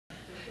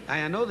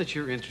I know that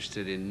you're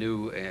interested in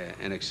new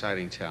and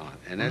exciting talent,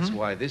 and that's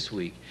why this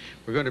week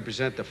we're going to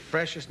present the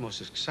freshest,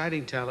 most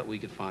exciting talent we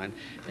could find.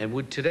 And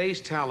would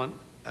today's talent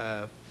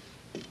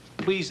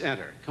please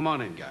enter? Come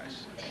on in,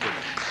 guys.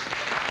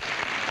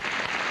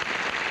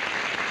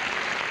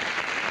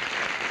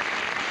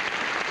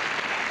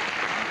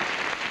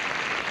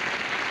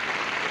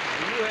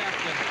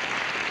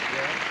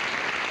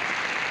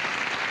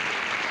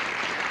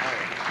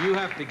 You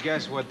have to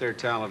guess what their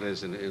talent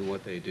is and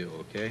what they do,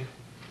 okay?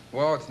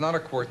 Well, it's not a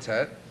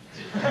quartet.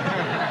 It's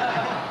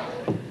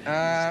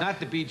not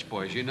the Beach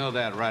Boys. You know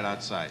that right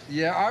outside.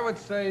 Yeah, I would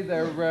say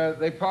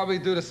they probably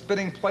do the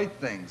spinning plate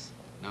things.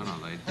 No,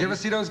 they... You ever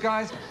see those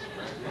guys?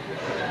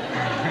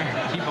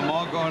 Keep them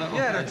all going up?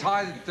 Yeah,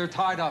 they're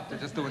tied up. They're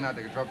just doing that.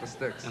 They can drop the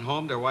sticks. At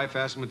home, their wife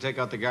asks them to take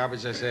out the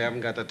garbage. They say, I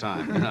haven't got the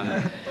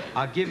time.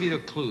 I'll give you the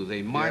clue.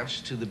 They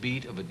march to the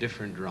beat of a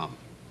different drum.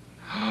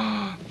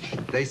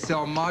 They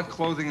sell mod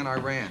clothing in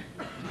Iran.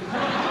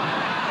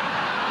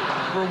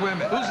 For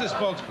women.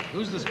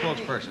 Who's the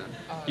spokesperson?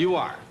 You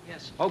are?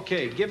 Yes.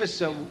 Okay, give us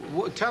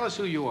tell us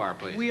who you are,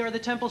 please. We are the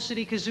Temple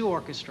City Kazoo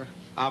Orchestra.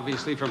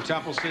 Obviously from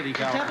Temple City,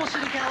 California. Temple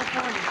City,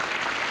 California.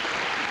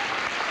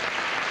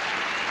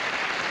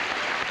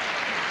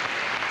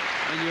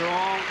 And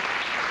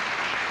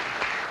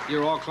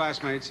you're all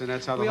classmates, and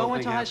that's how the We whole all thing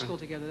went to high happened? school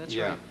together, that's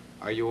yeah. right.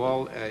 Are you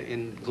all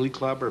in glee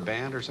club or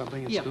band or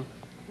something at school?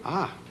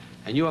 Ah,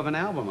 and you have an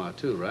album out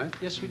too, right?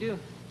 Yes, we do.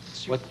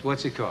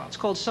 What's it called? It's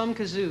called Some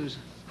Kazoos.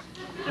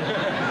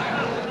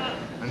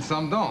 And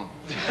some don't.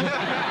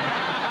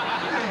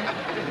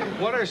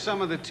 What are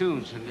some of the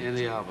tunes in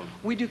the album?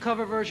 We do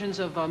cover versions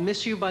of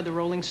Miss You by the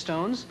Rolling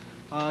Stones,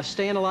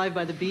 Stayin' Alive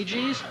by the Bee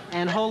Gees,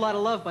 and Whole Lotta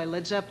Love by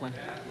Led Zeppelin.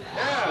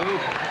 Yeah.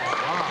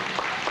 Wow.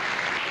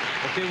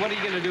 Okay, what are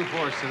you going to do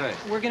for us today?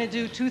 We're going to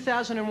do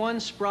 2001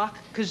 Sprach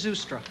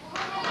Kazoostra.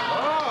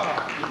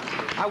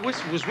 I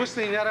was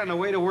whistling that on the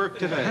way to work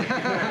today.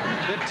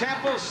 The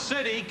Temple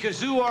City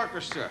Kazoo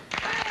Orchestra.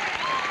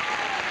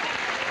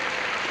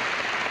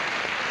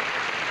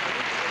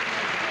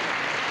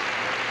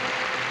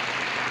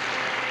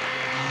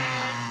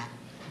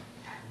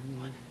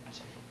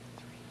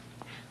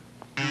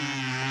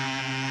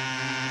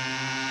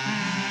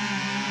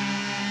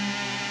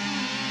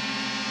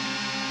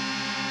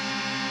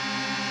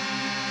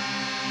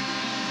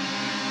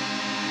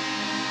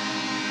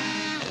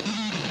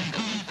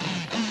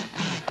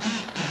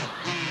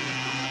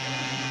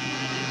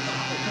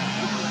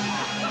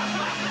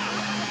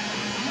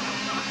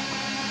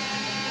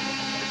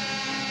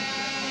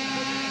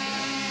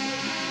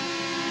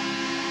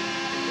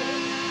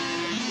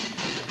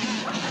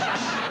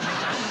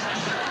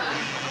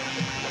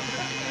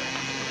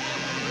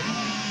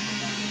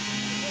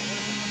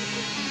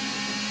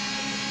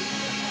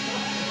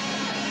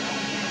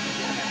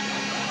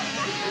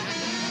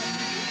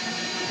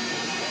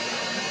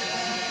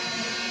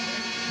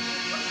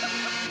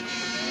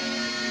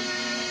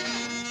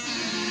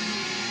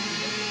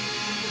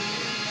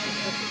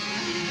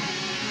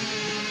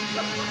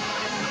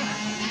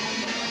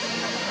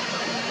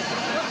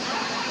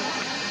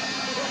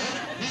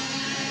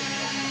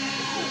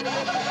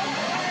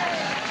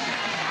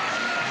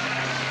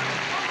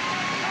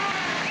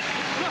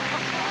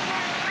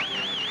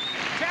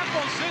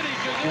 Temple City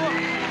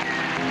Kazoo.